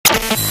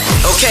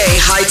Okay,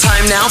 high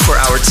time now for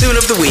our tune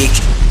of the week.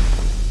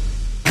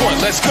 One,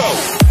 let's go.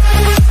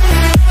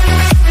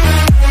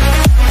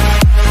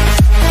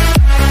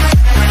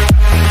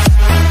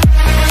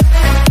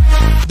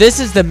 This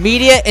is the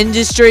Media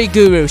Industry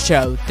Guru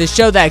Show, the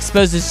show that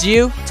exposes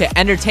you to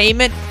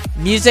entertainment,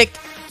 music,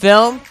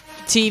 film,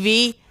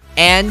 TV,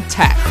 and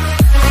tech.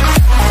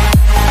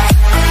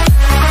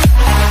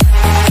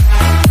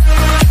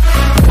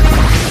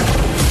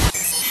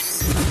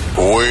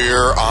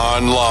 We're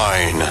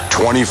online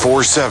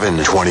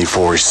 24/7.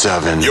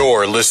 24/7.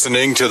 You're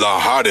listening to the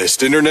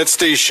hottest internet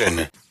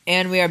station.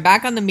 And we are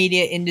back on the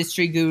Media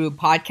Industry Guru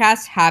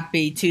podcast.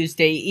 Happy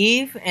Tuesday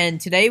Eve.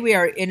 And today we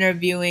are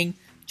interviewing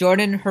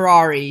Jordan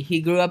Harari.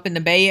 He grew up in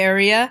the Bay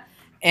Area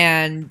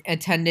and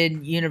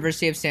attended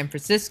University of San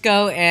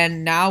Francisco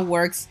and now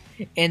works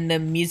in the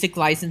music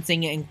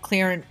licensing and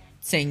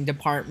clearancing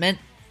department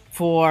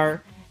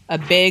for a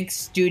big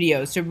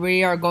studio. So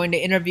we are going to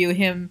interview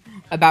him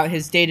about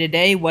his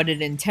day-to-day, what it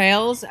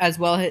entails, as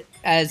well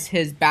as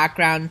his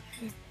background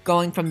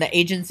going from the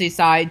agency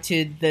side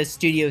to the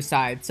studio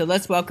side. So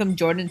let's welcome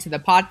Jordan to the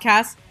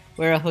podcast,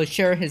 where he'll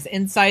share his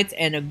insights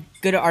and a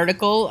good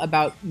article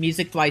about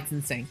music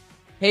licensing.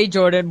 Hey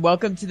Jordan,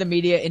 welcome to the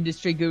Media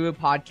Industry Guru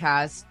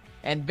podcast,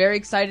 and very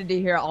excited to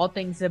hear all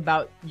things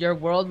about your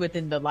world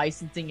within the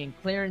licensing and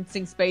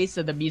clearancing space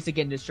of the music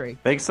industry.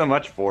 Thanks so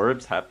much,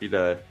 Forbes. Happy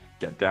to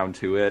get down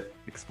to it,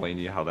 explain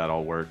to you how that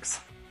all works.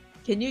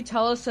 Can you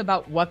tell us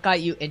about what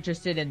got you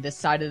interested in this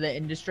side of the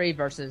industry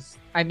versus,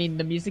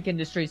 the music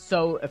industry is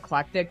so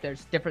eclectic,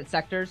 there's different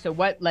sectors, so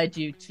what led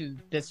you to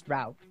this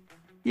route?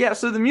 Yeah,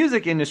 so the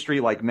music industry,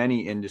 like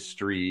many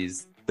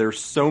industries, there's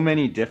so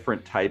many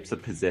different types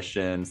of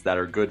positions that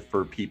are good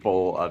for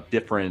people of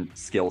different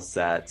skill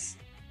sets.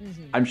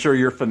 Mm-hmm. I'm sure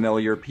you're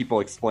familiar,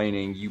 people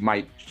explaining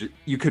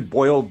you could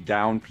boil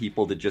down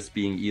people to just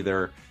being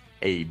either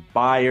a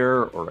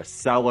buyer or a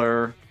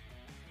seller.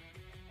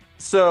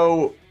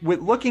 So with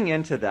looking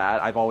into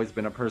that, I've always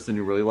been a person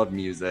who really loved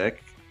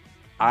music.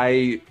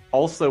 I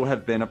also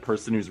have been a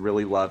person who's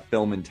really loved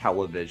film and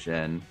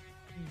television.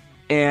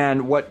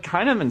 And what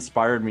kind of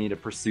inspired me to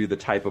pursue the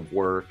type of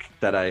work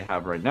that I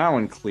have right now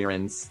in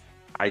clearance,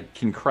 I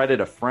can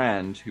credit a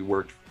friend who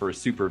worked for a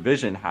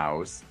supervision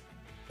house.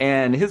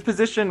 And his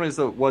position was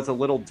a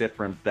little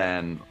different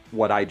than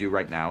what I do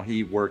right now.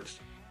 He worked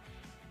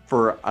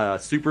for a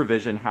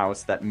supervision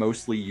house that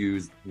mostly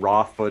used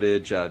raw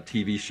footage of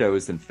TV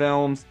shows and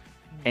films,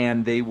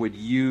 and they would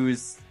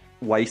use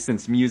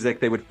licensed music.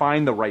 They would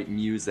find the right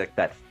music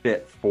that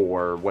fit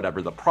for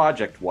whatever the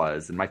project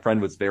was. And my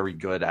friend was very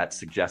good at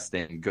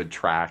suggesting good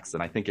tracks,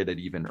 and I think it had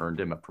even earned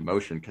him a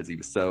promotion because he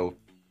was so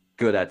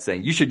good at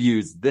saying, you should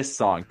use this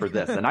song for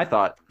this. And I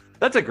thought,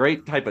 that's a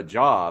great type of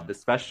job,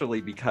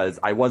 especially because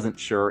I wasn't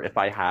sure if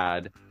I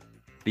had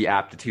the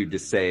aptitude to,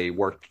 say,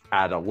 work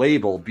at a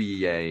label,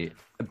 be an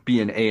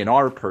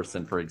A&R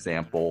person, for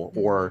example,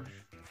 or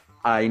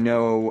I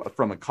know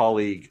from a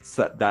colleague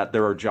that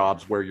there are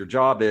jobs where your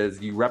job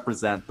is you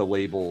represent the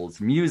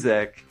label's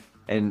music,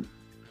 and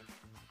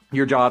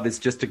your job is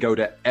just to go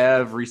to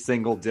every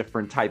single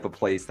different type of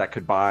place that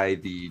could buy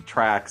the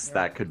tracks,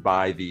 that could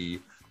buy the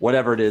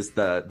whatever it is,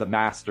 the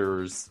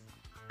masters,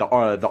 the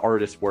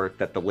artist work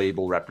that the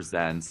label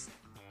represents,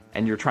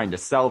 and you're trying to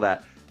sell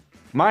that.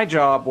 My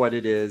job, what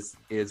it is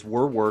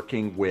we're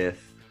working with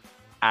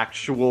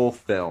actual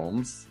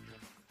films,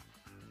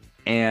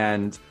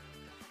 and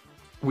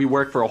we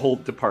work for a whole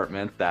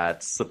department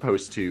that's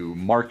supposed to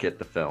market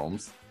the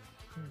films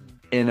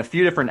in a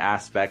few different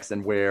aspects.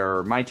 And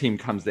where my team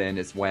comes in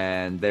is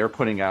when they're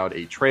putting out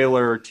a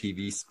trailer,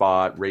 TV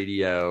spot,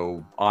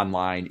 radio,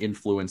 online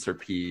influencer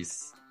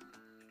piece.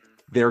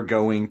 They're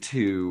going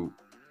to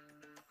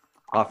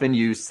often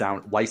use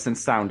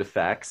licensed sound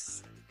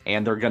effects,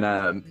 and they're going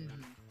to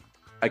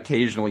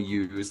occasionally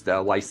use a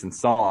licensed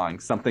song,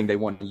 something they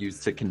want to use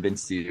to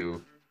convince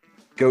you,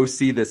 go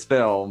see this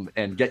film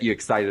and get you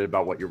excited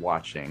about what you're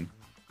watching.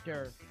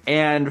 Sure.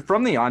 And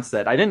from the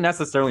onset, I didn't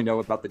necessarily know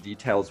about the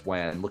details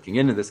when looking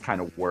into this kind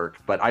of work,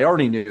 but I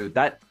already knew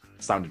that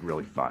sounded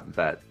really fun.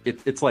 That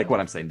it's like what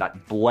I'm saying,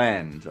 that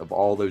blend of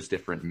all those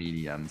different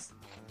mediums.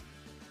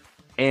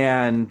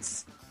 And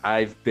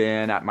I've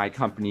been at my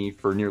company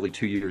for nearly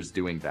 2 years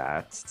doing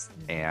that.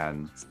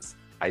 And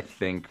I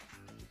think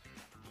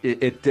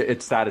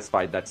it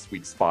satisfied that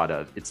sweet spot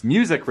of it's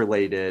music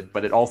related,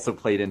 but it also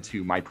played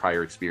into my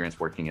prior experience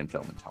working in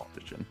film and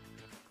television.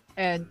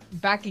 And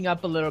backing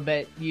up a little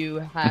bit, you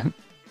had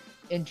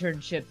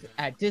internships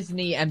at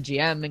Disney,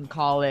 MGM in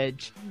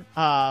college.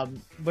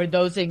 Were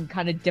those in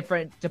kind of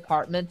different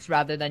departments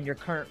rather than your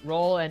current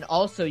role? And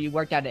also you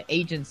worked at an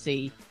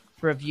agency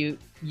for a few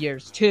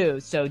years too.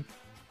 So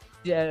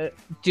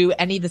do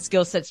any of the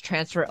skill sets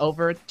transfer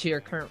over to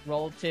your current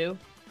role too?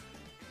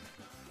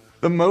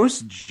 The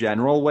most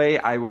general way,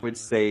 I would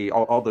say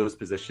all those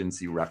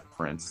positions you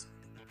referenced,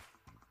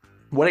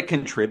 what it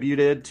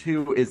contributed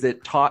to is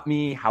it taught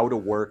me how to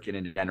work in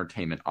an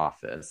entertainment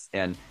office,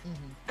 and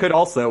could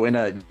also, in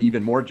an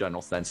even more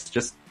general sense,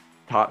 just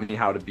taught me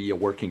how to be a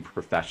working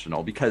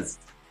professional. Because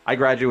I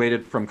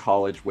graduated from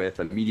college with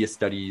a media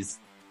studies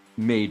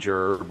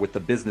major with a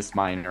business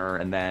minor,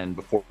 and then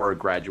before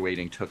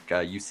graduating took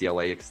a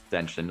UCLA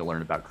extension to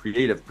learn about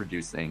creative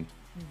producing.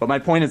 But my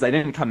point is I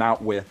didn't come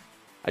out with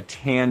a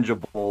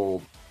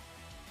tangible,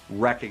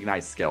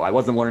 recognized skill. I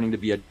wasn't learning to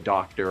be a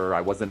doctor.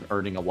 I wasn't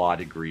earning a law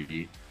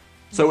degree.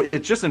 So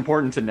it's just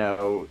important to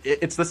know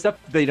it's the stuff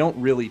they don't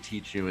really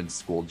teach you in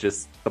school,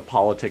 just the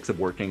politics of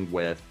working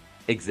with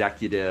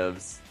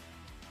executives,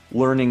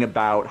 learning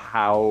about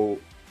how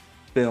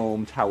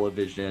film,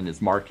 television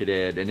is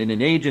marketed. And in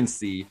an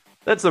agency,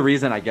 that's the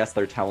reason I guess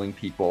they're telling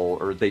people,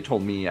 or they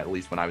told me at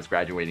least when I was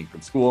graduating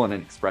from school and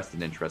expressed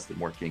an interest in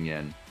working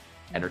in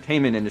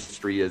entertainment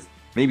industry, is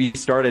maybe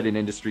start at an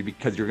industry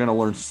because you're going to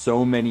learn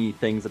so many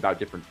things about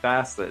different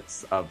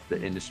facets of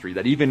the industry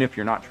that even if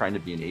you're not trying to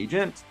be an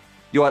agent,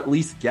 you'll at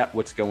least get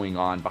what's going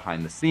on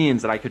behind the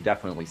scenes. And I could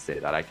definitely say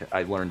that.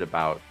 I learned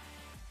about,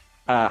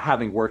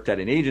 having worked at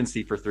an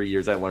agency for 3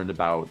 years, I learned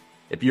about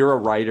if you're a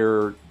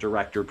writer,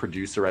 director,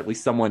 producer, at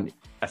least someone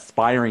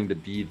aspiring to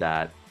be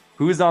that,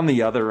 who's on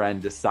the other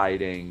end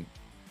deciding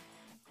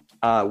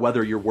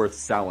whether you're worth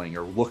selling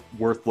or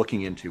worth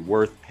looking into,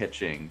 worth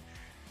pitching.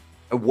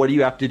 What do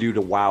you have to do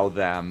to wow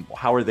them?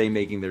 How are they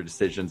making their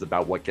decisions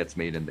about what gets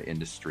made in the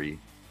industry?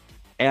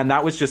 And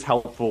that was just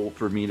helpful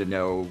for me to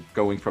know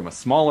going from a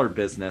smaller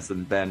business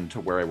and then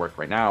to where I work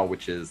right now,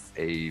 which is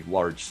a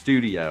large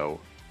studio.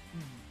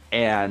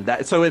 And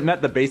so it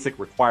met the basic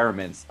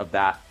requirements of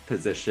that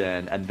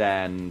position. And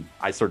then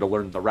I sort of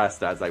learned the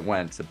rest as I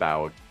went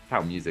about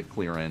how music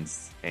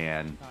clearance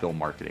and film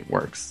marketing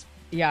works.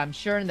 Yeah, I'm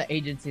sure in the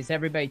agencies,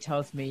 everybody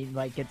tells me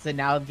like it's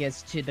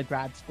analogous to the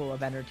grad school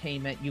of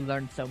entertainment. You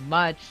learn so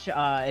much.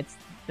 It's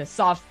the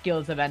soft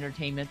skills of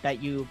entertainment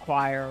that you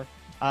acquire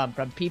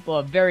from people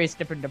of various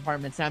different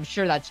departments. And I'm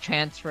sure that's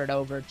transferred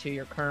over to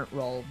your current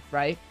role,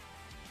 right?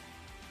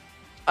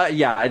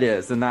 Yeah, it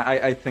is. And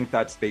I think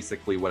that's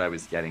basically what I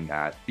was getting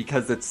at,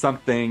 because it's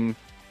something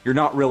you're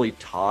not really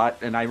taught.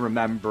 And I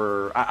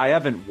remember I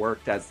haven't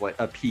worked as like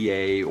a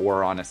PA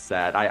or on a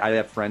set. I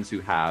have friends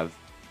who have.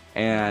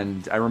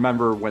 And I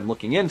remember when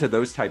looking into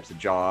those types of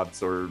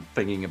jobs or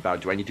thinking about,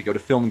 do I need to go to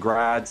film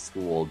grad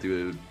school?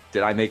 Did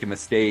I make a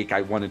mistake?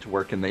 I wanted to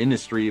work in the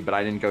industry, but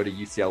I didn't go to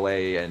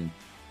UCLA and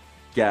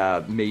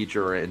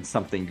major in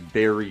something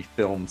very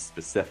film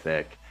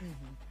specific.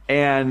 Mm-hmm.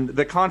 And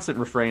the constant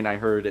refrain I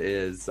heard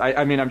is,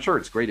 I mean, I'm sure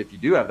it's great if you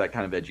do have that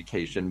kind of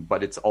education,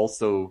 but it's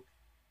also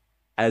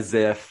as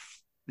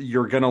if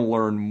you're going to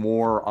learn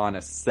more on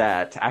a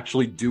set,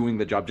 actually doing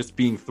the job, just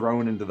being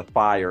thrown into the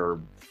fire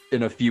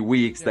in a few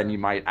weeks than you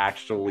might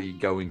actually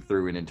going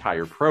through an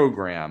entire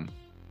program.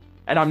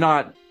 And I'm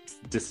not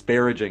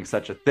disparaging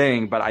such a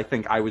thing, but I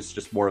think I was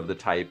just more of the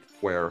type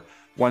where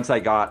once I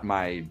got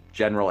my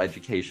general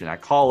education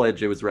at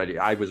college, I was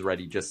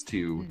ready just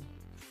to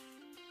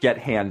get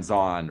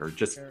hands-on or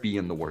just be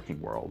in the working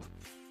world.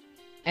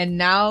 And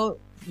now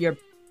you're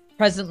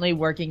presently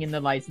working in the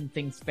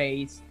licensing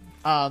space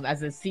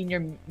as a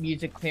senior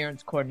music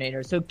clearance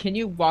coordinator. So can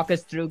you walk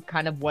us through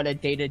kind of what a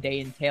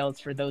day-to-day entails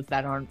for those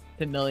that aren't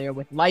familiar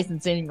with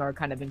licensing or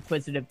kind of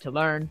inquisitive to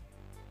learn?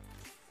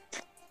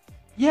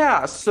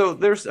 Yeah, so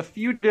there's a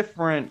few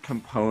different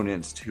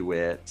components to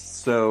it.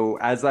 So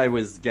as I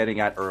was getting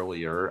at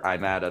earlier,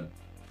 I'm at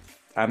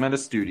a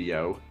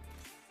studio.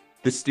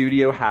 The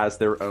studio has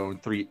their own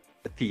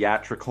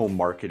theatrical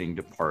marketing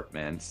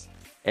department.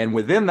 And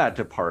within that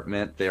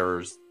department,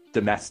 there's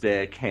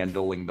domestic,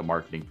 handling the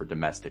marketing for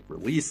domestic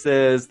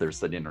releases.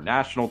 There's an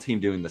international team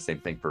doing the same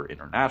thing for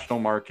international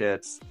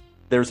markets.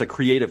 There's a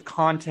creative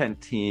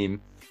content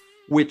team,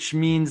 which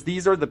means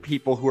these are the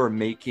people who are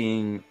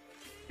making,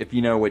 if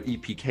you know what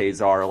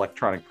EPKs are,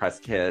 electronic press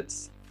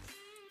kits,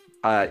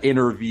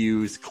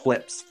 interviews,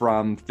 clips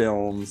from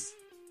films.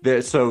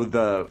 So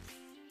the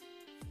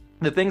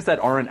things that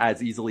aren't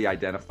as easily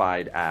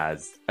identified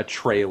as a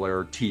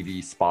trailer,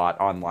 TV spot,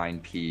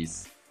 online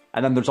piece.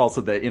 And then there's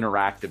also the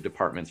interactive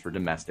departments for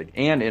domestic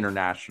and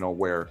international,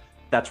 where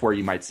that's where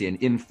you might see an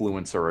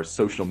influencer or a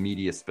social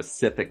media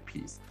specific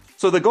piece.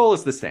 So the goal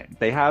is the same.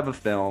 They have a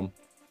film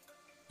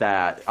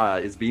that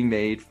is being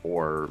made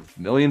for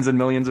millions and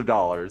millions of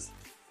dollars,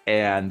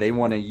 and they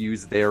want to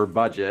use their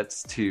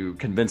budgets to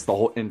convince the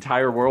whole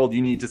entire world,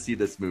 you need to see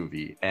this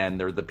movie. And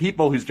they're the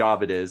people whose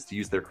job it is to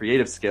use their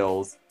creative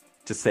skills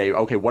to say,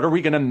 okay, what are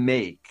we going to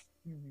make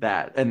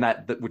that, and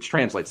that which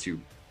translates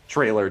to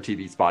trailer,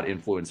 TV spot,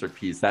 influencer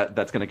piece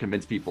that's going to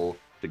convince people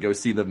to go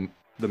see the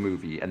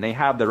movie. And they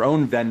have their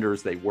own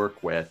vendors they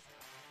work with,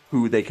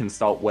 who they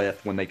consult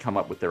with when they come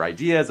up with their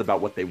ideas about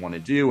what they want to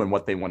do and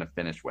what they want to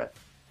finish with.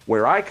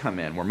 Where I come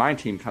in, where my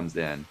team comes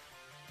in,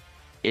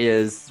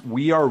 is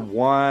we are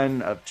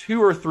one of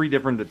 2 or 3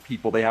 different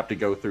people they have to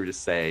go through to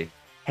say,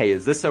 hey,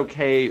 is this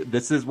okay?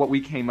 This is what we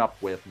came up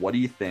with. What do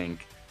you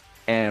think?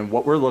 And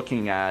what we're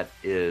looking at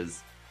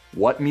is,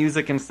 what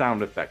music and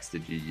sound effects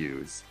did you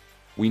use?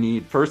 We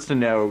need first to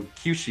know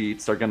cue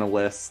sheets are going to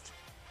list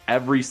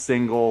every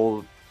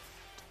single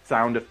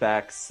sound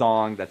effects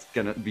song that's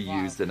going to be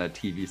used in a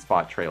TV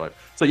spot trailer.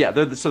 So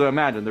yeah, so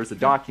imagine there's a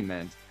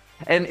document.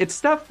 And it's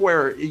stuff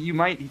where you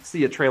might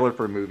see a trailer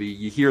for a movie,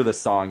 you hear the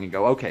song and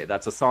go, okay,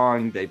 that's a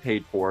song they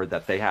paid for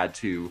that they had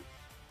to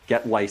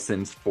get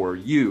licensed for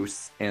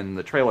use in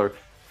the trailer.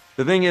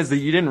 The thing is that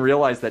you didn't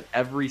realize that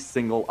every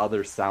single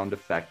other sound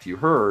effect you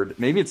heard,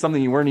 maybe it's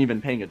something you weren't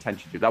even paying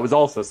attention to. That was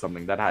also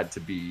something that had to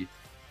be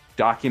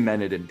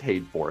documented and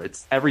paid for.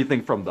 It's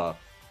everything from the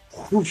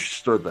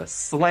whoosh or the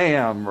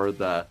slam or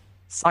the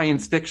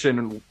science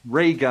fiction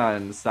ray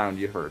gun sound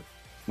you heard.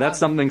 That's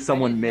something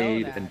someone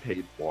made and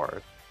paid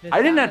for.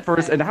 I didn't at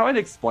first, and how I'd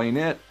explain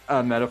it,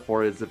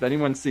 metaphor is if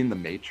anyone's seen The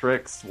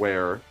Matrix,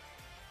 where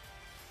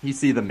you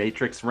see the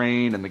Matrix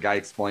rain and the guy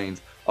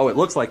explains, oh, it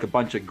looks like a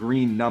bunch of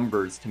green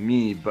numbers to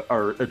me,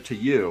 or to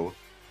you,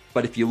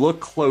 but if you look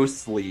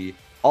closely,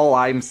 all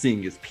I'm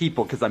seeing is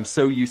people because I'm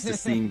so used to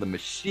seeing the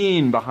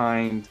machine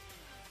behind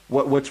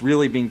what's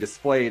really being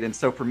displayed. And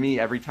so for me,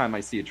 every time I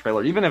see a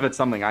trailer, even if it's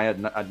something I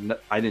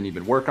didn't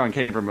even work on,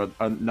 came from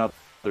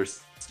another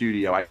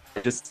studio, I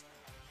just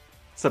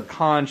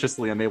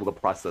subconsciously I'm able to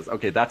process,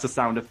 okay, that's a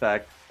sound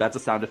effect, that's a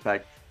sound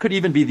effect. Could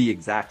even be the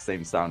exact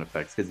same sound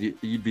effects, because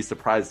you'd be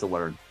surprised to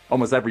learn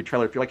almost every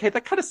trailer, if you're like, hey,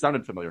 that kind of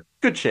sounded familiar,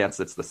 good chance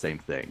it's the same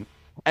thing.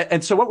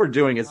 And so what we're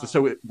doing is,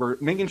 we're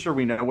making sure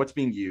we know what's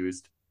being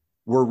used.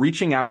 We're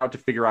reaching out to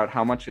figure out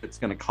how much it's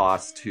going to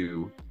cost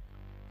to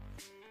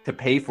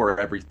pay for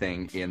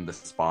everything in the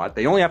spot.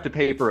 They only have to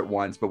pay for it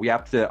once, but we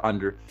have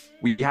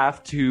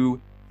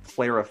to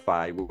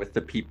clarify with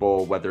the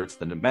people, whether it's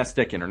the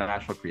domestic,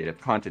 international,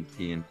 creative content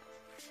team,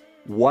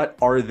 what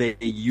are they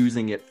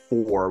using it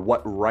for?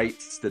 What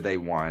rights do they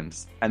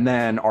want? And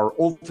then our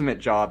ultimate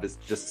job is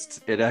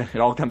just, it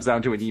all comes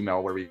down to an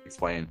email where we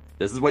explain,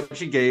 this is what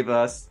she gave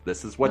us,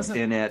 this is what's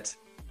in it,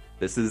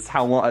 this is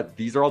how long,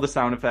 these are all the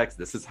sound effects,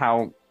 this is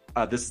how,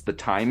 this is the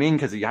timing,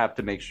 because you have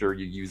to make sure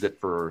you use it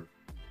for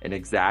an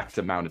exact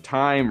amount of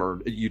time,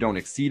 or you don't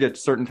exceed a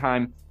certain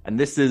time. And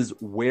this is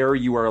where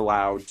you are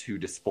allowed to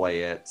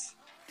display it.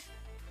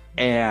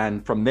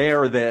 And from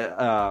there,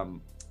 the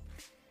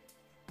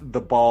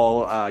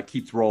ball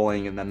keeps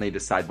rolling, and then they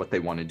decide what they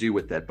want to do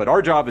with it. But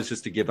our job is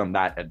just to give them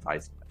that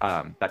advice,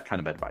 that kind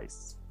of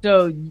advice.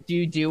 So do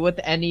you deal with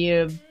any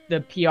of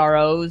the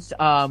PROs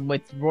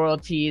with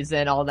royalties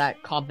and all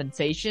that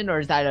compensation, or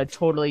is that a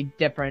totally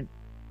different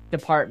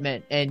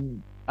department,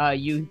 and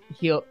you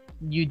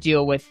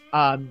deal with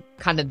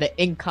kind of the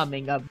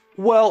incoming of?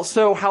 Well,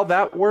 so how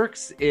that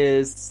works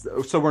is,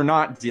 so we're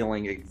not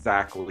dealing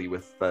exactly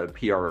with the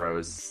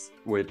PROs,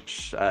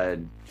 which,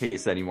 in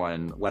case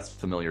anyone less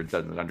familiar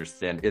doesn't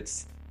understand,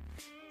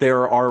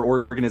 there are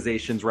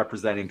organizations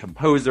representing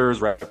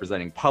composers,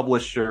 representing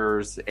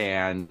publishers,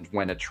 and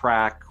when a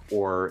track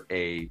or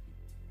a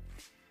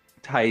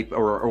type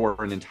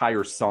or an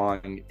entire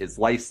song is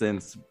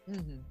licensed,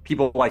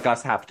 people like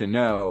us have to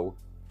know,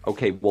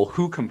 okay, well,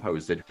 who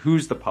composed it?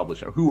 Who's the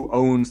publisher? Who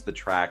owns the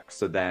track?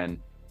 So then,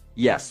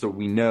 yes, so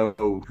we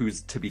know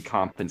who's to be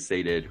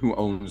compensated, who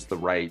owns the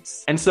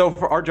rights. And so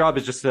for our job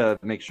is just to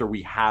make sure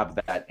we have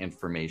that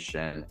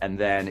information. And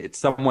then it's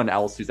someone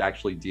else who's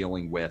actually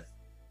dealing with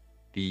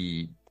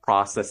the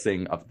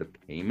processing of the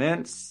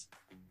payments.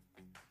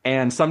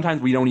 And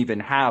sometimes we don't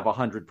even have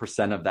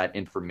 100% of that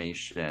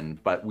information,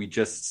 but we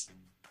just...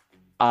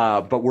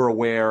 but we're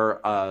aware,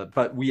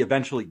 but we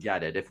eventually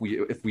get it. If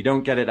we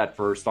don't get it at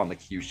first on the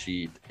cue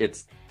sheet,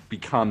 it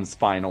becomes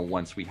final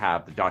once we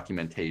have the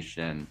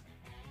documentation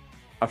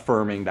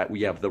affirming that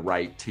we have the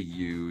right to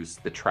use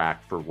the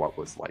track for what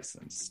was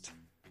licensed.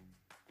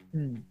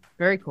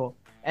 Very cool.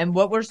 And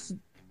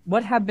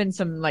what have been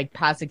some like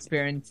past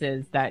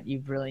experiences that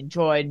you've really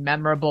enjoyed,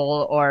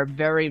 memorable, or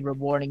very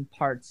rewarding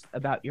parts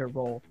about your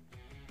role?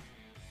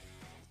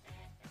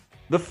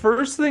 The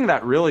first thing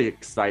that really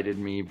excited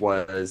me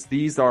was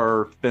these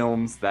are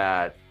films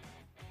that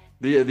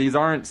these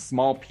aren't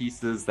small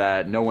pieces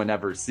that no one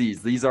ever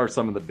sees. These are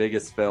some of the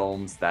biggest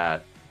films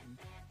that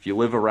if you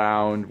live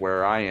around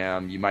where I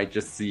am, you might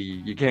just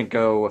see, you can't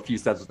go a few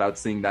steps without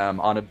seeing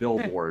them on a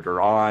billboard or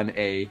on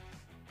a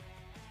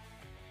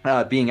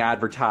being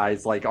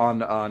advertised like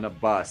on a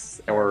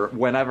bus, or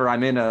whenever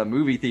I'm in a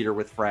movie theater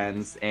with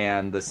friends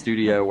and the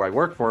studio where I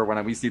work for,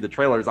 when we see the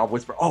trailers, I'll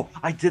whisper, oh,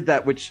 I did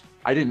that, which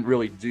I didn't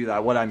really do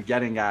that. What I'm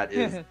getting at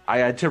is I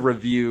had to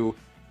review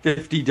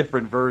 50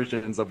 different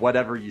versions of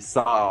whatever you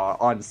saw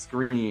on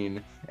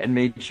screen and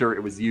made sure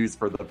it was used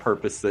for the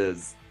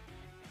purposes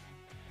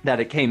that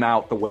it came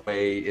out the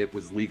way it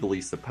was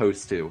legally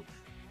supposed to.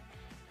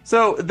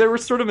 So there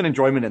was sort of an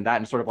enjoyment in that,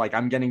 and sort of like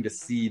I'm getting to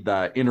see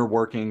the inner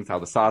workings, how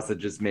the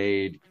sausage is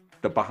made,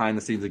 the behind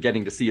the scenes, of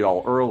getting to see it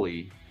all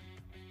early.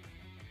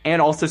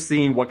 And also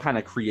seeing what kind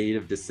of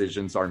creative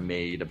decisions are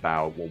made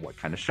about, well, what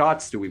kind of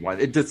shots do we want?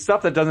 It's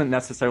stuff that doesn't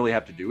necessarily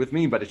have to do with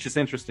me, but it's just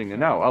interesting to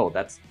know, oh,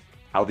 that's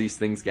how these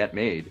things get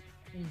made.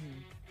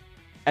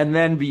 And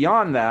then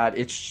beyond that,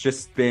 it's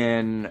just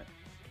been,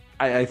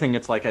 I think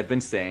it's like I've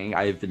been saying,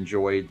 I've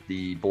enjoyed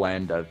the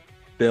blend of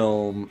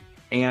film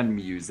and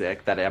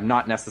music, that I'm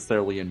not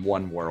necessarily in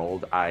one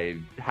world. I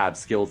have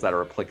skills that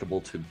are applicable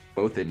to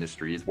both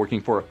industries,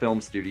 working for a film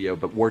studio,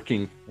 but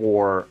working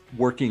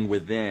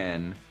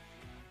within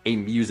a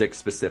music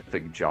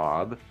specific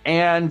job.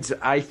 And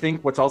I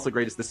think what's also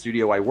great is the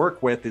studio I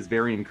work with is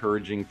very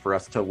encouraging for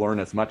us to learn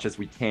as much as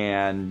we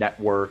can,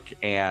 network,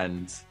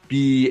 and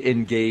be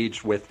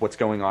engaged with what's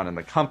going on in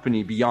the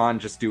company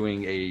beyond just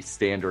doing a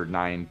standard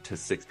 9 to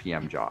 6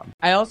 p.m. job.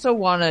 I also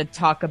want to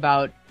talk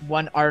about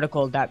one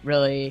article that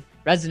really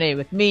resonated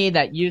with me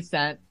that you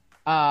sent,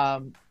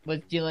 was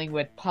dealing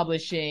with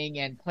publishing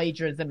and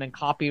plagiarism and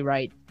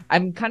copyright.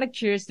 I'm kind of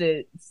curious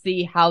to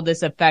see how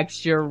this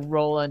affects your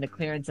role in the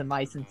clearance and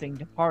licensing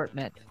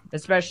department,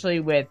 especially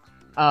with,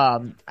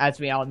 as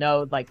we all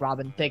know, like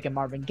Robin Thicke and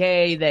Marvin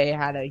Gaye, they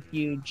had a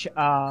huge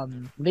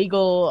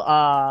legal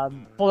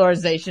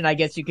polarization, I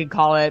guess you could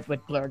call it,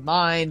 with blurred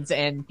lines,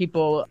 and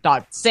people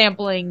thought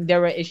sampling, there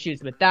were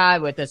issues with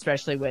that,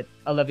 especially with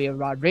Olivia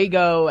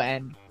Rodrigo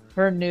and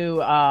her new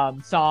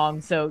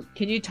song. So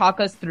can you talk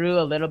us through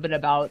a little bit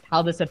about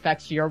how this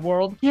affects your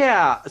world?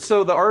 Yeah,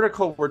 so the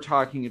article we're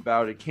talking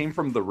about, it came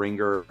from The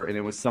Ringer, and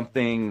it was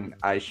something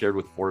I shared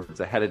with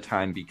Forbes ahead of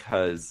time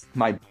because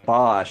my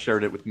boss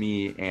shared it with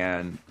me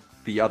and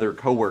the other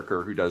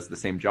coworker who does the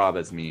same job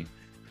as me,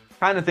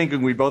 kind of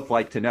thinking we both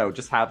like to know,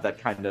 just have that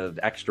kind of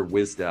extra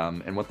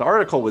wisdom. And what the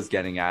article was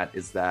getting at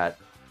is that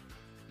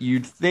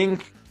you'd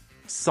think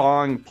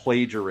song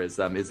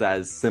plagiarism is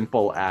as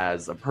simple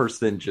as a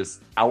person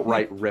just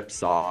outright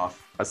rips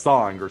off a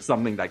song or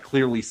something that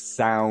clearly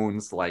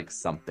sounds like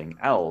something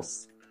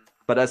else.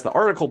 But as the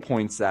article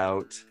points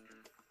out,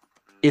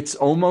 it's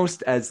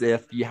almost as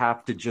if you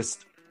have to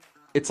just,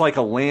 it's like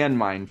a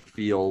landmine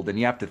field, and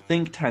you have to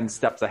think 10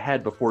 steps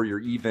ahead before you're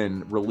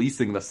even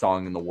releasing the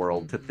song in the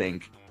world to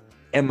think,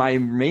 am I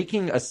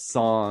making a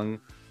song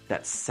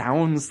that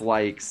sounds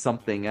like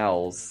something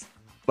else,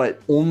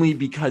 but only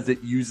because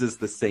it uses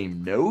the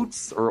same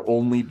notes, or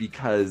only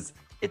because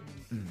it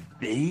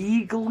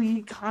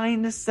vaguely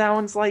kind of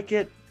sounds like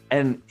it?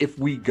 And if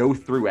we go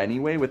through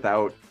anyway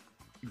without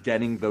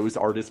getting those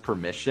artists'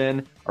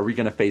 permission, are we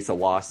going to face a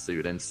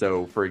lawsuit? And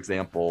so, for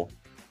example,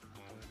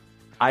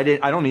 I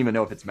don't even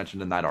know if it's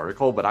mentioned in that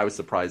article, but I was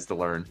surprised to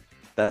learn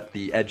that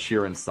the Ed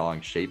Sheeran song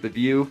Shape of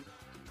You,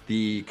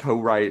 the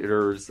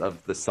co-writers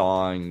of the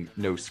song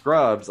No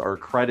Scrubs are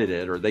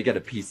credited, or they get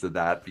a piece of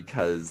that,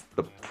 because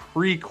the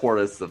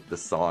pre-chorus of the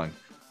song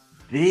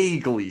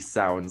vaguely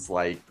sounds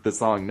like the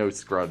song No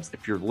Scrubs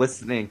if you're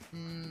listening.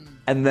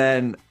 And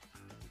then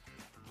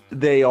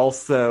they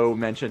also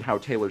mentioned how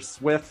Taylor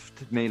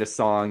Swift made a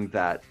song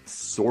that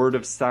sort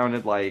of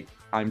sounded like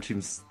I'm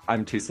Too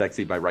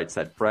Sexy by Right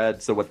Said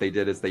Fred. So what they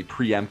did is they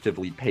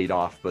preemptively paid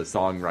off the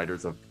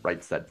songwriters of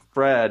Right Said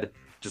Fred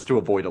just to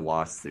avoid a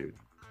lawsuit.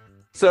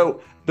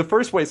 So the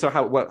first way, so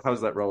how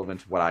is that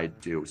relevant to what I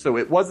do? So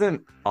it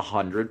wasn't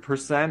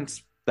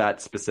 100%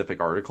 that specific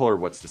article or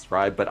what's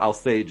described, but I'll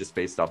say, just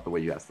based off the way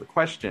you asked the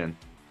question,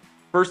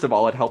 first of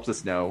all, it helps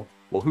us know,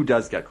 well, who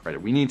does get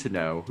credit? We need to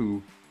know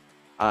who,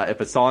 if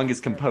a song is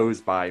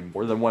composed by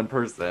more than one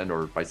person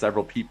or by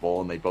several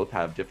people, and they both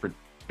have different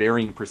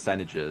varying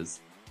percentages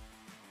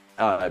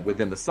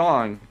within the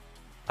song,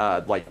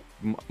 like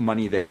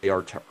money they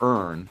are to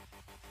earn,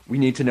 we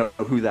need to know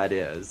who that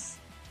is.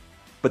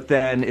 But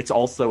then it's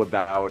also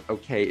about,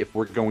 okay, if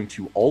we're going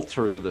to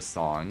alter the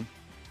song,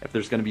 if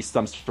there's going to be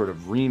some sort of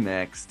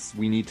remix,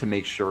 we need to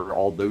make sure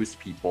all those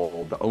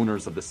people, the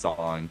owners of the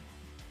song,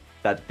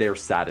 that they're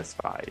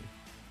satisfied,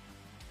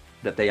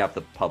 that they have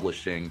the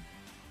publishing,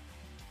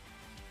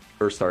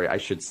 or sorry, I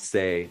should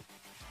say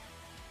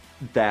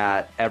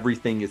that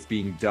everything is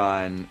being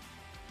done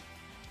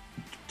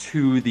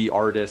to the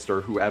artist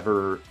or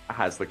whoever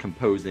has the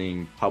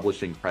composing,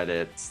 publishing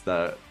credits,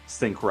 the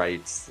sync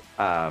rights,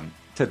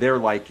 to their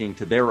liking,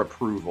 to their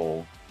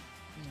approval.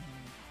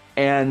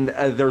 And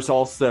there's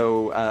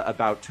also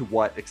about to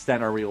what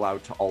extent are we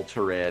allowed to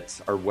alter it,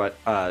 or what,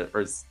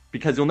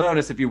 because you'll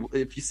notice if you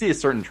see a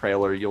certain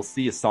trailer, you'll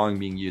see a song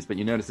being used, but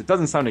you notice it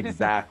doesn't sound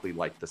exactly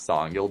like the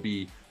song.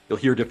 You'll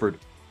hear different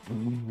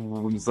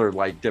or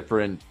like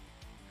different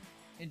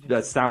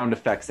sound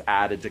effects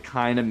added to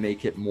kind of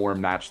make it more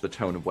match the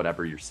tone of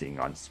whatever you're seeing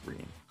on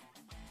screen.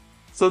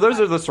 So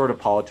those are the sort of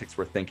politics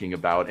we're thinking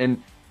about.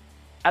 And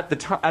at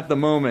the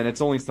moment, it's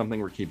only something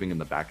we're keeping in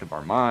the back of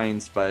our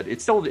minds, but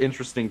it's still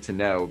interesting to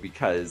know,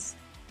 because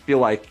I feel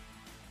like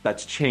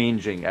that's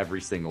changing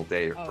every single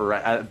day. Or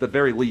at the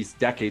very least,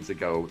 decades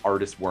ago,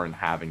 artists weren't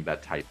having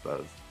that type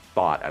of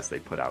thought as they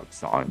put out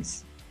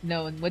songs.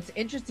 No, and what's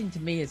interesting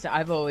to me is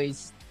I've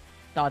always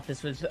thought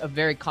this was a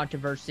very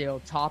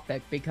controversial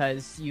topic,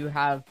 because you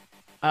have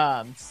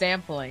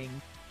sampling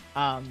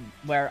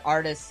where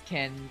artists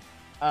can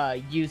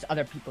use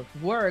other people's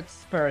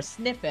works for a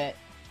snippet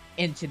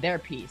into their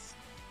piece.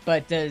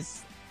 But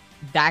does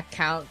that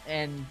count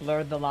and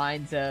blur the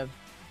lines of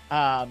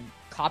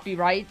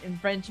copyright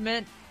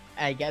infringement?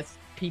 I guess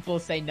people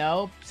say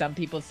no. Some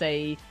people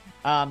say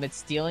it's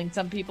stealing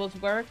some people's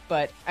work.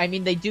 But I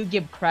mean, they do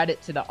give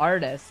credit to the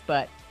artist.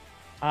 But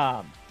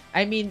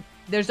I mean,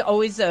 there's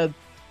always a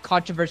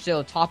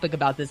controversial topic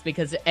about this,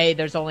 because A,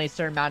 there's only a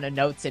certain amount of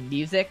notes in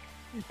music,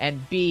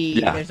 and B,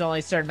 there's only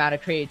a certain amount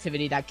of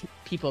creativity that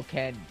people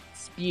can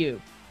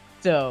spew.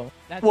 So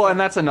and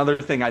that's another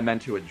thing I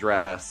meant to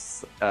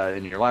address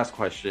in your last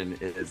question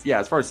is,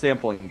 as far as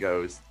sampling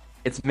goes,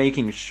 it's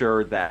making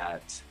sure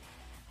that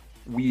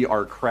we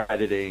are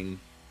crediting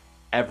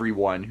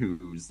everyone who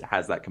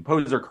has that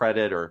composer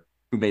credit or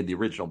who made the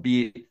original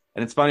beat.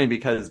 And it's funny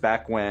because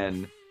back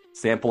when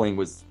sampling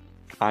was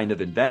kind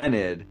of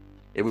invented,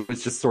 it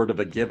was just sort of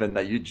a given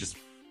that you just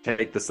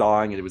take the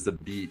song and it was a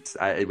beat.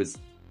 It was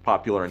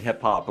popular in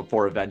hip hop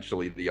before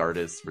eventually the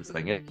artists were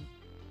saying, hey,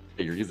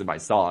 you're using my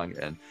song.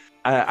 And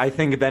I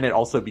think then it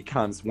also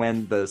becomes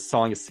when the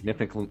song is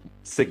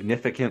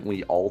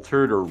significantly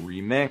altered or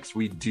remixed,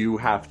 we do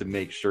have to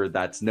make sure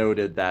that's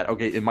noted that,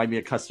 okay, it might be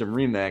a custom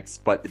remix,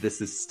 but this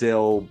is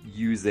still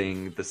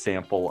using the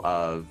sample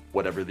of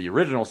whatever the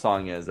original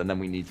song is. And then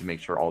we need to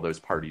make sure all those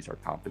parties are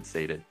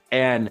compensated.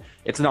 And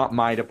it's not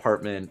my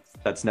department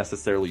that's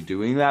necessarily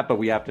doing that, but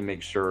we have to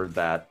make sure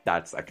that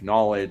that's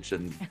acknowledged,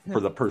 and for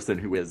the person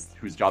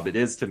whose job it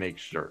is to make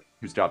sure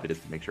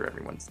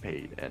everyone's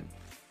paid and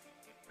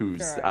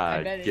who's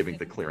giving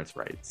the clearance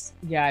rights.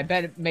 Yeah, I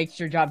bet it makes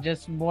your job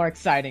just more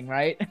exciting,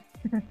 right?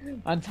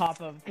 On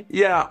top of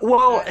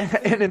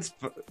and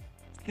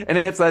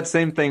it's that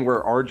same thing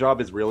where our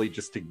job is really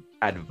just to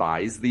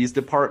advise these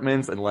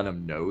departments and let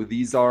them know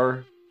these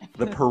are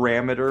the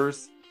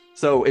parameters.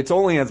 So it's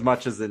only as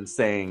much as in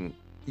saying,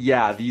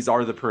 these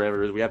are the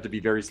parameters. We have to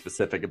be very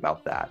specific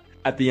about that.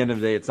 At the end of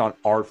the day, it's not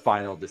our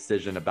final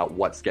decision about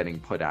what's getting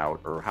put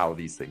out or how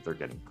these things are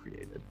getting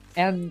created.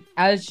 And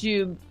as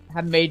you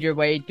have made your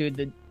way through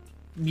the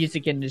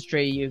music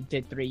industry, you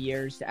did 3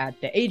 years at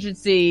the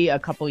agency, a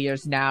couple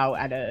years now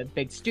at a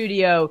big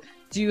studio.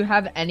 Do you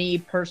have any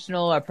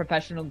personal or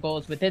professional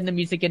goals within the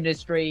music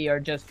industry or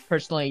just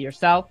personally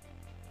yourself?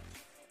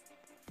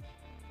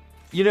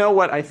 You know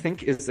what I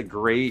think is a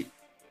great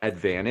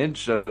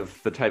advantage of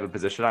the type of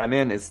position I'm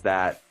in is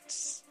that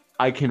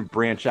I can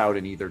branch out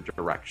in either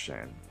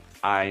direction.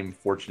 I'm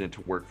fortunate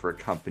to work for a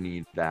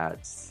company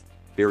that's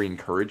very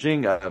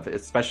encouraging of,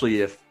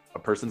 especially if a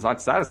person's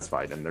not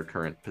satisfied in their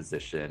current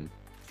position,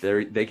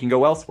 they can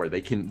go elsewhere.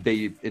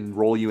 They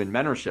enroll you in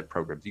mentorship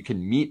programs. You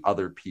can meet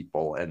other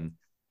people and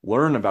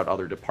learn about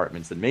other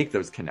departments and make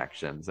those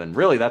connections. And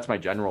really, that's my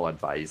general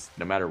advice,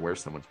 no matter where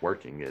someone's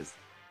working, is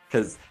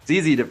because it's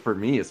easy for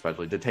me,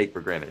 especially, to take for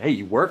granted, hey,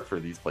 you work for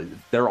these places.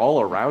 They're all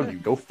around you.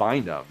 Go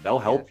find them. They'll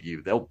help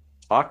you. They'll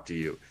talk to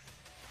you.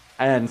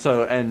 And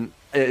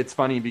it's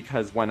funny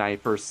because when I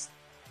first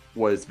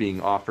was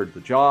being offered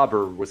the job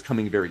or was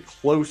coming very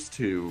close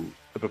to,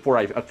 before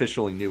I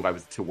officially knew I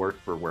was to work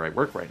for where I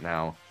work right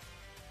now,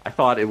 I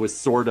thought it was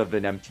sort of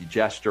an empty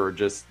gesture,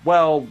 just,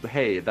 well,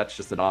 hey, that's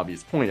just an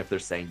obvious point if they're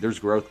saying there's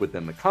growth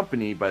within the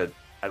company, but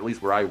at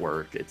least where I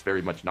work, it's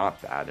very much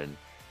not that. And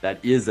that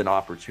is an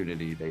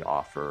opportunity they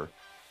offer.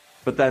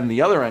 But then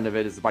the other end of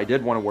it is, if I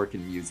did want to work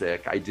in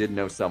music, I did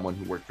know someone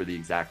who worked for the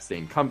exact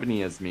same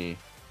company as me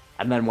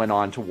and then went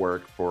on to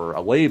work for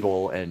a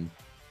label. And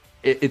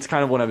it's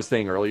kind of what I was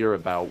saying earlier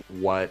about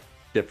what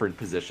different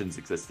positions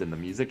exist in the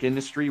music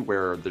industry,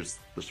 where there's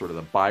the sort of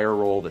the buyer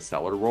role, the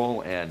seller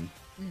role. And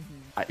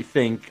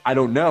I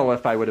don't know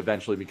if I would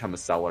eventually become a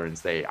seller and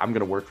say, I'm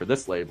going to work for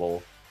this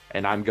label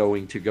and I'm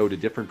going to go to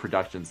different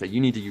productions, say, you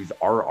need to use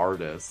our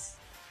artists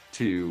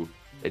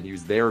and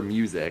use their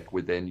music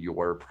within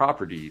your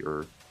property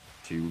or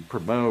to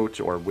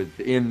promote or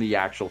within the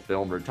actual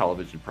film or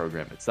television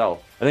program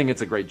itself. I think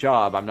it's a great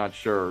job. I'm not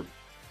sure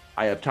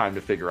I have time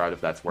to figure out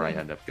if that's where I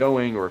end up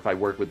going, or if I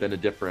work within a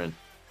different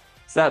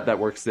set that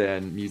works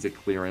in music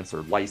clearance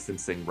or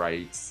licensing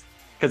rights.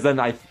 Because then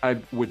I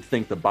would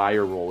think the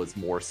buyer role is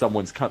more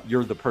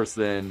you're the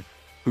person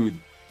who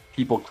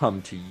people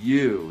come to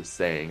you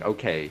saying,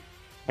 okay,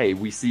 hey,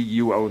 we see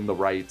you own the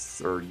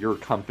rights, or your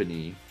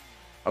company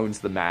owns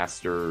the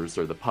masters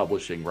or the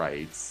publishing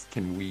rights.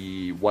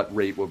 What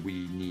rate would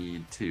we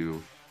need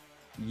to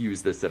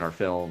use this in our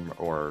film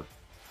or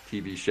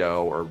TV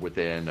show or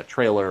within a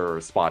trailer or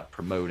a spot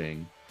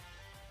promoting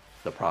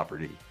the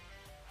property?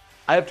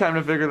 I have time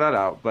to figure that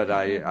out, but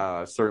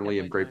I certainly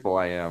am grateful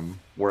I am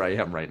where I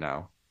am right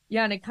now.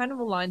 Yeah, and it kind of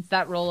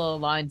that role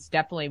aligns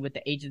definitely with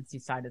the agency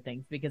side of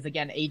things, because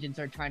again, agents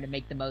are trying to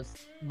make the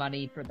most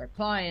money for their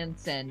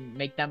clients and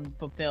make them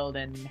fulfilled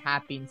and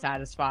happy and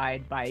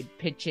satisfied by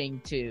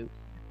pitching to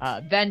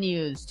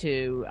venues,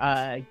 to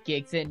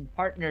gigs in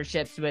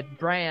partnerships with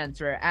brands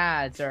or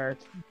ads or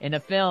in a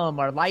film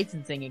or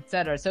licensing,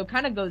 etc. So it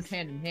kind of goes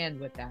hand in hand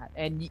with that.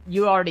 And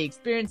you already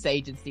experienced the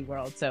agency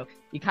world, so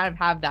you kind of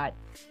have that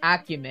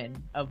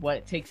acumen of what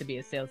it takes to be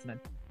a salesman.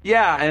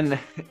 Yeah, and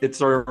it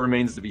sort of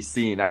remains to be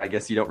seen. I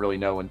guess you don't really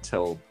know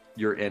until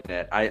you're in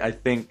it. I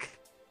think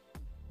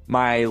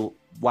my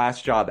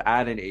last job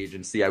at an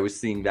agency, I was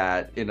seeing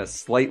that in a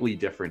slightly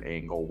different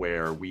angle,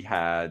 where we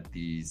had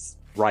these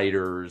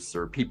writers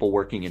or people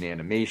working in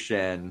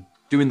animation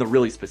doing the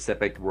really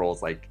specific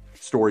roles like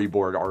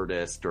storyboard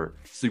artist or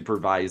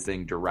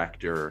supervising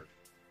director.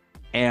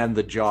 And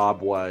the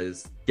job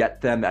was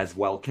get them as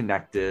well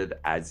connected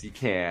as you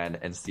can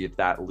and see if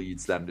that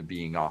leads them to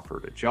being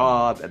offered a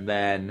job. And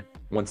then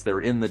once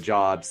they're in the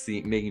job,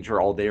 making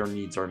sure all their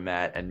needs are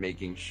met and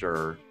making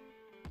sure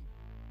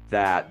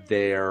that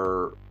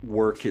their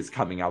work is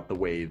coming out the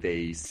way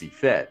they see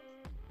fit.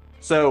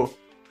 So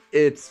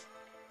it's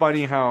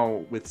funny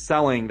how with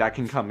selling that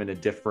can come in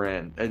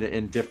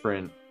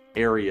different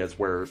areas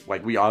where,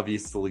 like, we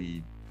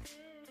obviously,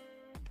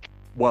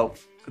 well,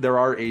 there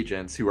are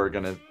agents who are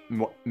going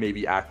to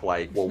maybe act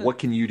like, well, what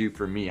can you do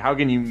for me? How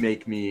can you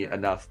make me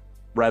enough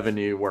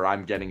revenue where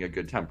I'm getting a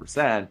good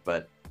 10%?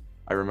 But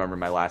I remember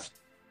my last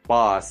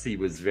boss, he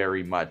was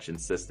very much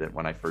insistent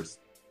when I first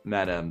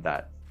met him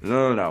that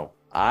no,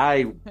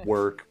 I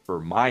work for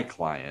my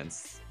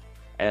clients.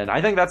 And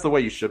I think that's the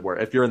way you should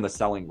work if you're in the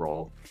selling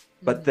role.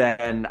 But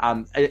then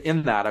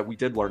in that, we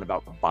did learn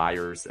about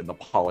buyers and the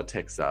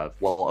politics of,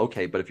 well,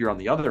 okay, but if you're on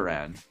the other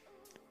end,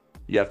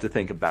 you have to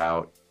think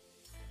about,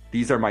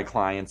 these are my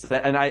clients.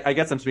 And I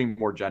guess I'm speaking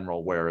more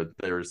general, where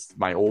there's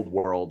my old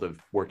world of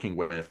working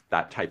with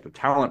that type of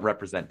talent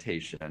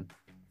representation.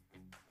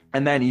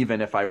 And then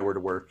even if I were to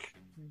work,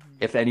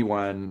 if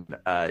anyone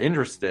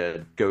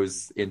interested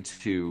goes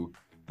into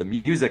the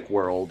music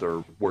world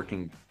or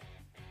working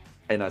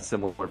in a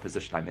similar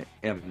position I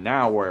am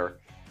now, where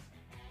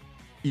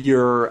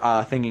you're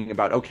thinking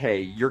about, okay,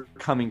 you're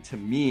coming to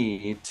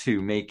me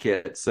to make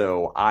it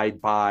so I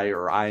buy,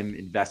 or I'm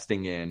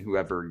investing in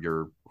whoever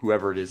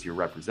it is you're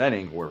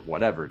representing, or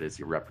whatever it is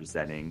you're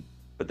representing.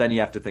 But then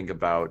you have to think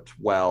about,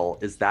 well,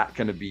 is that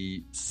going to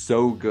be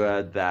so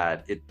good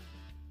that it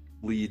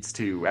leads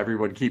to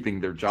everyone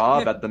keeping their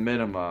job at the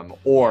minimum,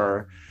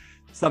 or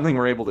something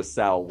we're able to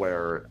sell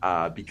where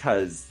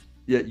because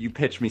you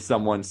pitch me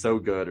someone so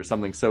good or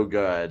something so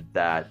good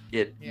that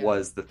it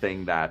was the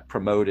thing that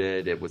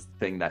promoted, it was the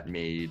thing that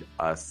made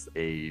us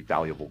a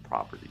valuable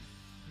property.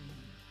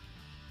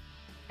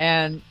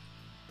 And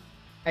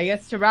I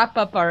guess to wrap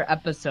up our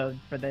episode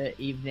for the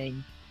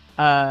evening,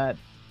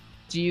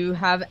 do you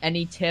have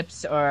any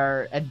tips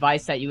or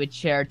advice that you would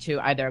share to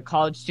either a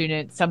college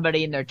student,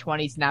 somebody in their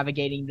 20s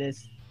navigating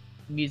this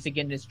music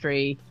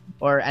industry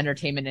or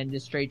entertainment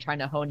industry, trying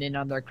to hone in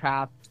on their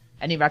craft?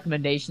 Any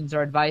recommendations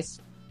or advice?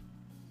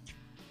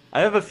 I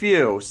have a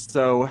few.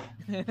 So,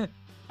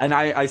 and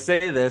I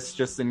say this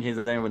just in case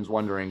anyone's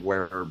wondering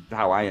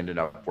how I ended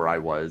up where I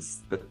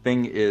was. The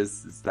thing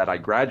is that I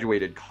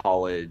graduated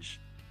college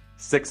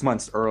 6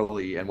 months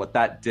early, and what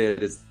that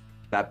did is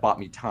that bought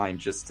me time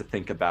just to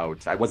think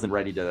about, I wasn't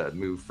ready to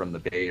move from the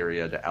Bay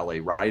Area to LA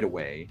right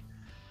away.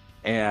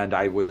 And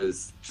I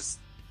was just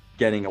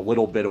getting a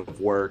little bit of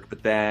work,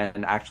 but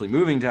then actually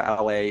moving to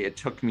LA, it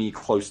took me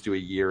close to a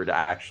year to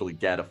actually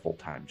get a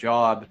full-time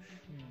job.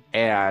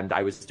 And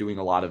I was doing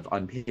a lot of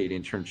unpaid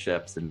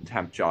internships and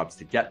temp jobs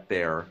to get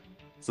there.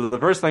 So the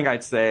first thing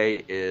I'd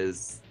say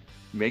is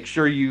make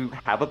sure you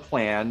have a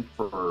plan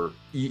for,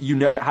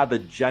 have a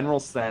general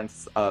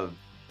sense of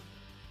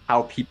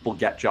how people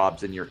get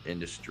jobs in your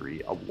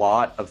industry. A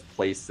lot of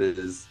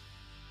places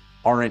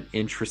aren't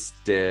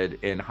interested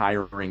in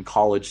hiring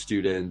college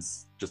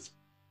students just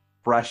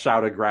fresh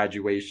out of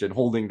graduation,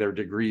 holding their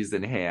degrees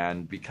in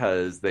hand,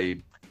 because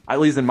they, at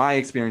least in my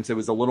experience, it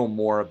was a little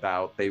more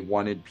about they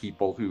wanted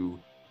people who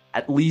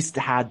at least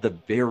had the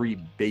very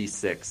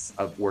basics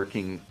of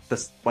working,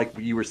 like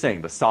you were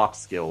saying, the soft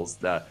skills,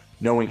 the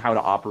knowing how to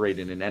operate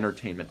in an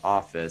entertainment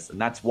office. And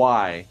that's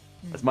why,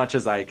 as much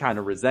as I kind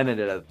of resented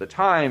it at the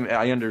time,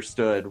 I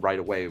understood right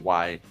away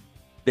why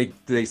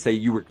they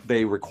say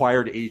they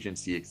required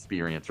agency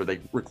experience, or they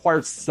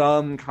required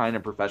some kind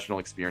of professional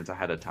experience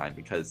ahead of time,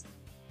 because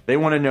they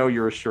want to know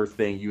you're a sure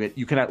thing.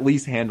 You can at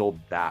least handle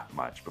that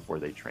much before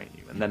they train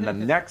you. And then the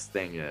next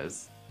thing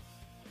is,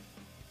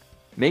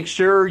 make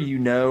sure you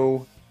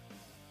know,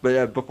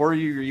 but before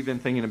you're even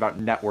thinking about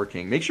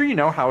networking, make sure you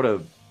know how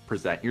to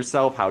present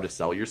yourself, how to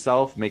sell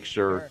yourself. Make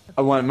sure.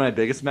 One of my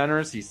biggest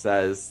mentors, he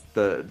says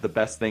the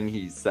best thing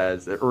he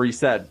says, or he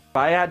said, if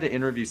I had to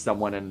interview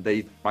someone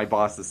and my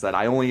boss has said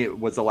I only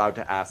was allowed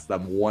to ask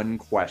them one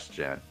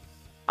question,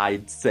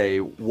 I'd say,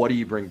 what do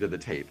you bring to the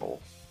table?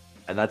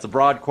 And that's a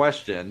broad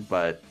question,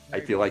 but I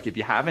feel like if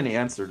you have an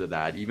answer to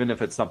that, even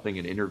if it's something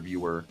an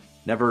interviewer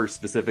never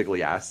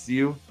specifically asks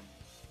you,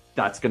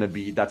 that's going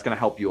to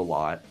help you a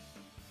lot.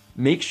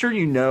 Make sure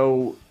you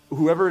know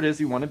whoever it is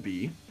you want to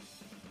be.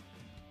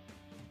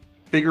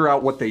 Figure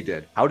out what they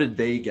did. How did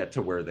they get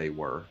to where they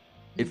were?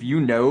 If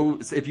you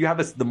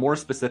have the more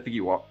specific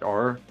you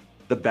are,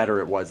 the better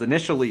it was.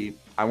 Initially,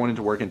 I wanted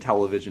to work in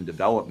television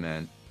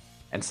development,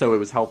 and so it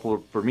was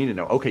helpful for me to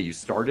know, okay, you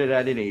started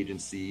at an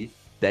agency,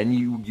 then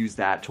you use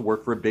that to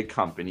work for a big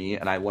company.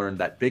 And I learned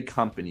that big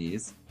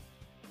companies,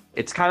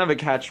 it's kind of a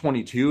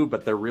catch-22,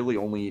 but they're really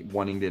only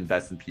wanting to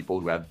invest in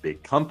people who have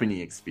big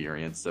company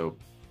experience. So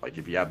like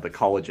if you have the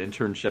college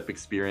internship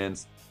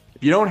experience,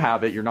 if you don't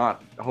have it,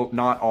 not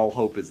all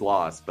hope is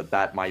lost, but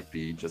that might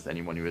be just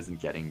anyone who isn't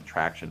getting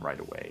traction right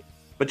away.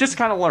 But just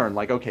kind of learn,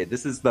 like, okay,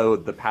 this is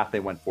the path they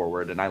went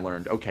forward. And I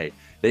learned, okay,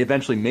 they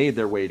eventually made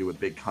their way to a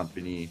big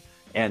company,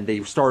 and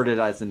they started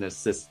as an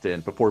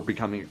assistant before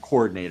becoming a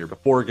coordinator,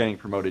 before getting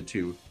promoted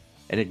to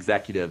an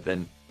executive.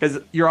 And because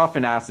you're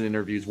often asked in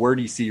interviews, where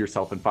do you see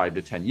yourself in 5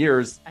 to 10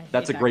 years?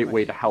 That's a great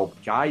way to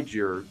help guide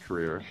your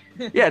career.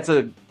 Yeah,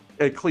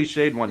 a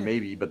cliched one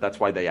maybe, but that's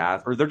why they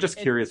ask, or they're just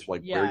curious where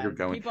you're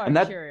going. People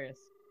are curious.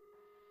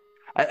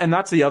 And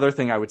that's the other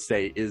thing I would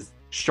say is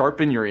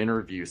sharpen your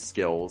interview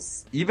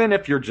skills. Even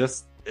if you're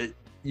just,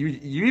 you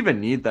even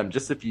need them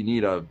just if you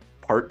need a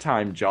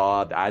part-time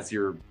job as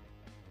you're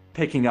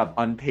picking up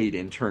unpaid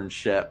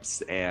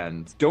internships,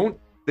 and don't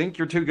think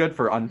you're too good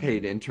for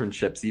unpaid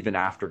internships even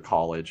after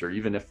college, or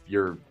even if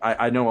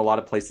I know a lot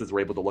of places were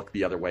able to look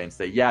the other way and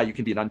say, yeah, you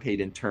can be an unpaid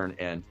intern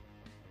and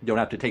you don't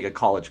have to take a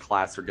college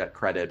class or get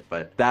credit,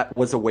 but that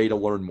was a way to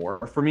learn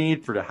more for me,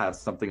 to have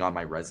something on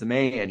my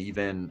resume. And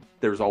even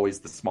there's always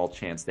the small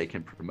chance they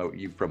can promote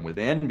you from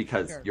within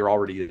because you're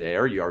already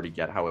there. You already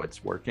get how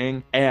it's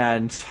working.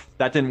 And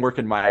that didn't work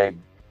in my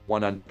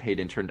one unpaid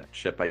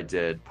internship I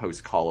did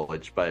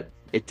post-college, but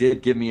it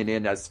did give me an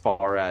in as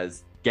far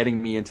as getting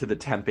me into the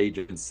temp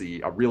agency,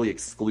 a really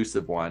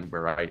exclusive one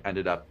where I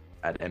ended up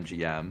at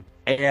MGM.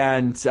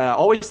 And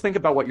always think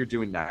about what you're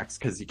doing next,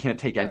 because you can't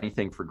take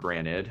anything for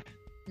granted.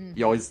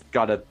 You always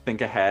got to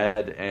think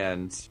ahead,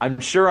 and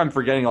I'm sure I'm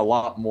forgetting a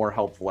lot more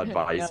helpful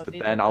advice, but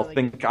then I'll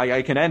think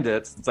I can end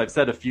it since I've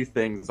said a few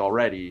things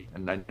already,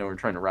 and I know we're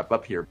trying to wrap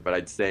up here, but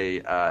I'd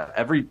say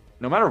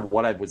no matter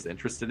what I was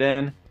interested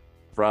in,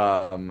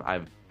 from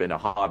I've been a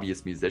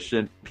hobbyist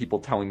musician, people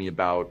telling me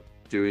about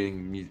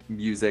doing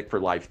music for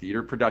live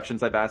theater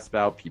productions I've asked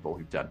about, people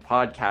who've done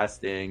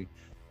podcasting,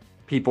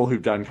 people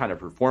who've done kind of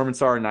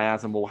performance art, and I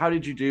ask them, well, how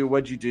did you do?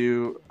 What'd you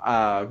do?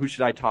 Who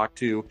should I talk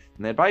to?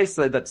 And the advice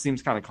that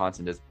seems kind of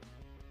constant is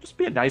just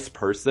be a nice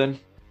person.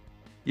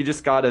 You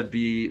just got to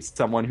be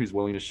someone who's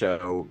willing to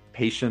show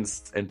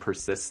patience and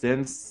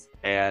persistence.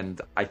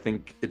 And I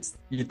think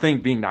you'd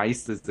think being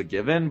nice is a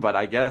given, but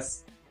I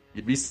guess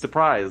you'd be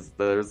surprised.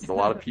 There's a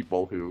lot of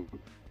people who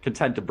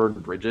content to burn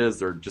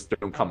bridges or just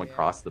don't come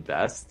across the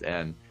best.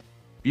 And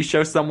you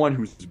show someone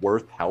who's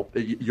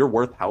you're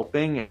worth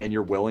helping, and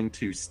you're willing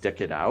to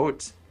stick it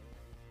out.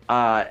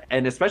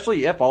 And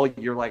especially if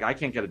you're like, I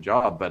can't get a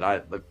job,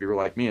 but if you're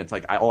like me, it's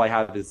like all I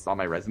have is on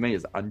my resume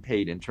is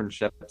unpaid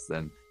internships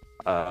and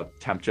a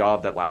temp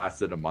job that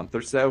lasted a month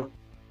or so.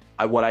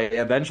 What I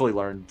eventually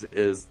learned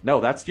is,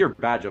 no, that's your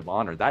badge of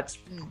honor. That's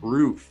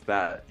proof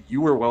that you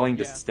were willing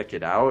to stick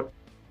it out.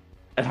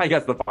 And I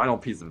guess the final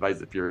piece of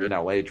advice, if you're in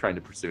LA trying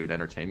to pursue an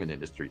entertainment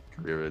industry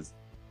career, is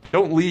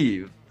don't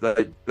leave.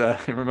 I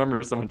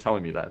remember someone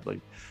telling me that,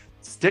 like,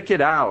 stick it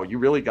out. You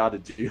really got to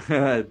do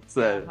it.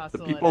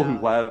 The people who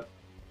left.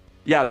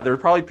 Yeah, there are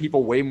probably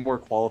people way more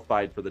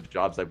qualified for the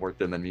jobs I've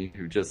worked in than me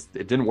who it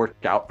didn't work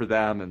out for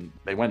them, and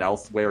they went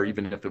elsewhere,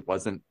 even if it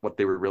wasn't what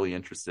they were really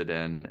interested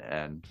in.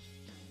 And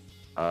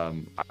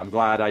I'm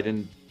glad I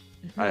didn't.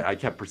 I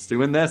kept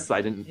pursuing this.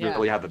 I didn't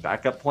really have a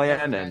backup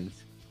plan, and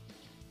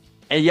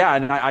yeah,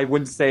 and I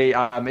wouldn't say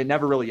it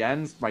never really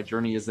ends. My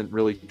journey isn't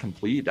really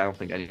complete. I don't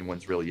think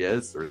anyone's really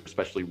is, or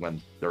especially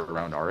when they're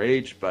around our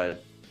age.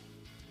 But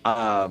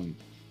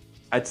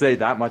I'd say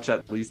that much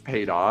at least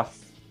paid off,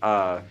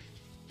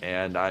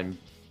 and I'm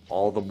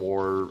all the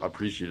more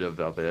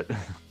appreciative of it.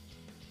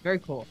 Very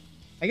cool.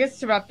 I guess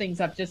to wrap things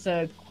up, just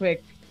a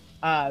quick,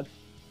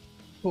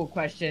 cool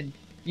question.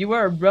 You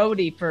were a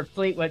roadie for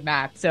Fleetwood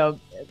Mac, so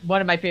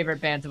one of my favorite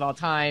bands of all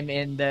time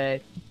in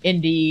the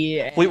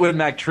indie. Fleetwood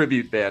Mac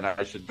tribute band,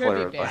 I should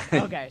clarify.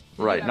 Band. Okay.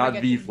 Right, not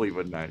the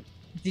Fleetwood Mac.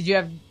 Did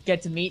you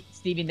get to meet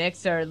Stevie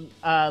Nicks or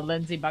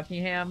Lindsey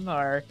Buckingham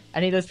or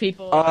any of those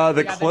people?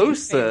 The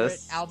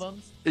closest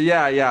albums.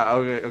 Yeah.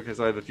 Okay.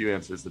 So I have a few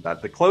answers to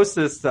that. The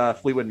closest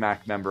Fleetwood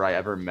Mac member I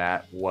ever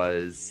met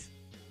was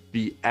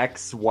the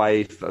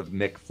ex-wife of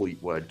Mick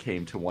Fleetwood.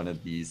 Came to one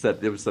of these.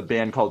 There was a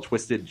band called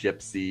Twisted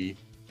Gypsy.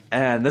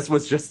 And this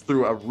was just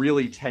through a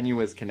really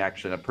tenuous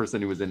connection, a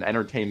person who was an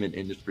entertainment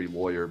industry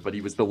lawyer, but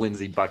he was the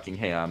Lindsey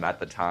Buckingham at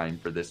the time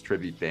for this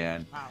tribute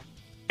band. Wow.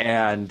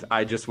 And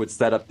I just would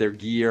set up their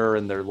gear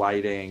and their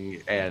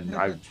lighting, and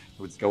I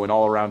was going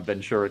all around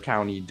Ventura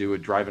County,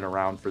 driving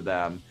around for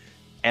them.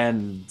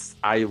 And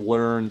I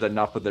learned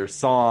enough of their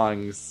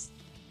songs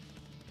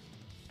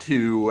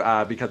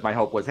to, because my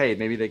hope was, hey,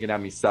 maybe they can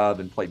have me sub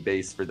and play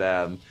bass for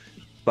them.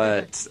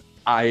 But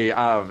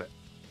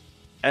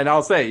and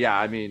I'll say, yeah,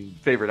 I mean,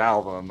 favorite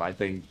album, I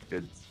think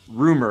it's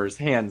Rumors,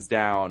 hands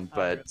down.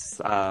 But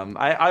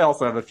I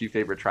also have a few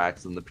favorite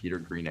tracks in the Peter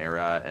Green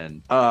era.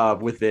 And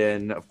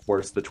within, of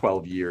course, the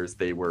 12 years,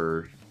 they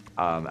were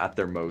at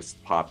their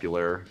most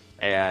popular.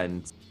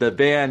 And the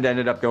band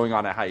ended up going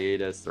on a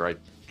hiatus, or I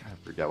kind of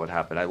forget what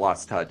happened. I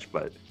lost touch,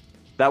 but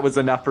that was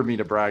enough for me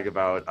to brag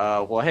about.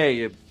 Well,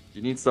 hey, if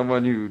you need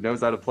someone who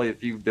knows how to play a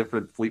few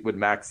different Fleetwood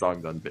Mac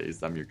songs on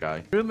bass, I'm your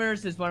guy.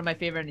 Rumors is one of my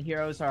favorite, and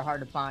Heroes Are Hard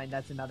to Find.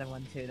 That's another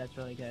one, too. That's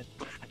really good.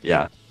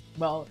 Yeah.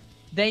 Well,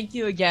 thank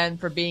you again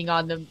for being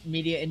on the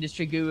Media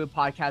Industry Guru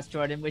podcast,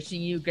 Jordan.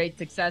 Wishing you great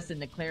success in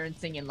the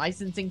clearancing and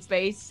licensing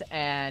space,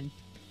 and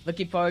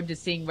looking forward to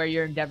seeing where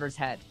your endeavors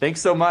head. Thanks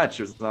so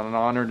much. It was an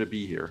honor to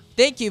be here.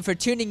 Thank you for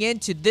tuning in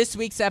to this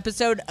week's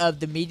episode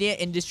of the Media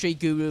Industry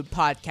Guru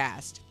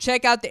podcast.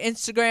 Check out the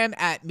Instagram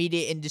at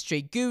Media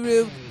Industry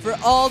Guru for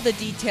all the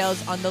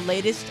details on the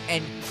latest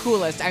and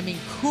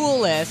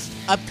coolest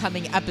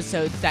upcoming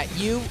episodes that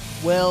you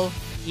will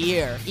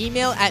here.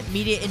 Email at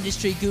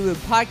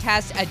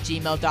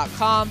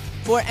mediaindustrygurupodcast@gmail.com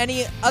for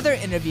any other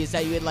interviews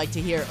that you would like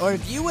to hear, or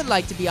if you would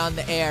like to be on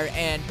the air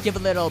and give a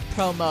little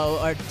promo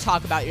or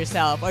talk about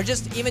yourself, or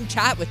just even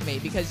chat with me,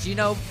 because you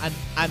know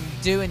I'm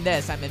doing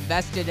this, I'm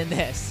invested in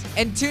this.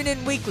 And tune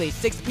in weekly,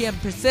 6 p.m.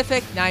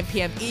 Pacific, 9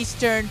 p.m.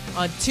 Eastern,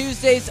 on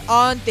Tuesdays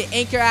on the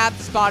Anchor app,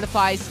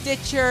 Spotify,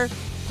 Stitcher,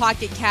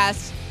 Pocket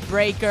Cast,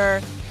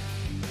 Breaker,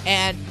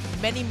 and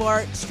many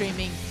more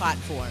streaming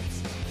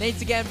platforms.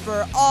 Thanks again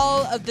for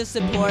all of the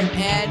support,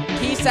 and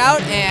peace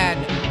out,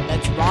 and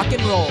let's rock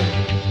and roll.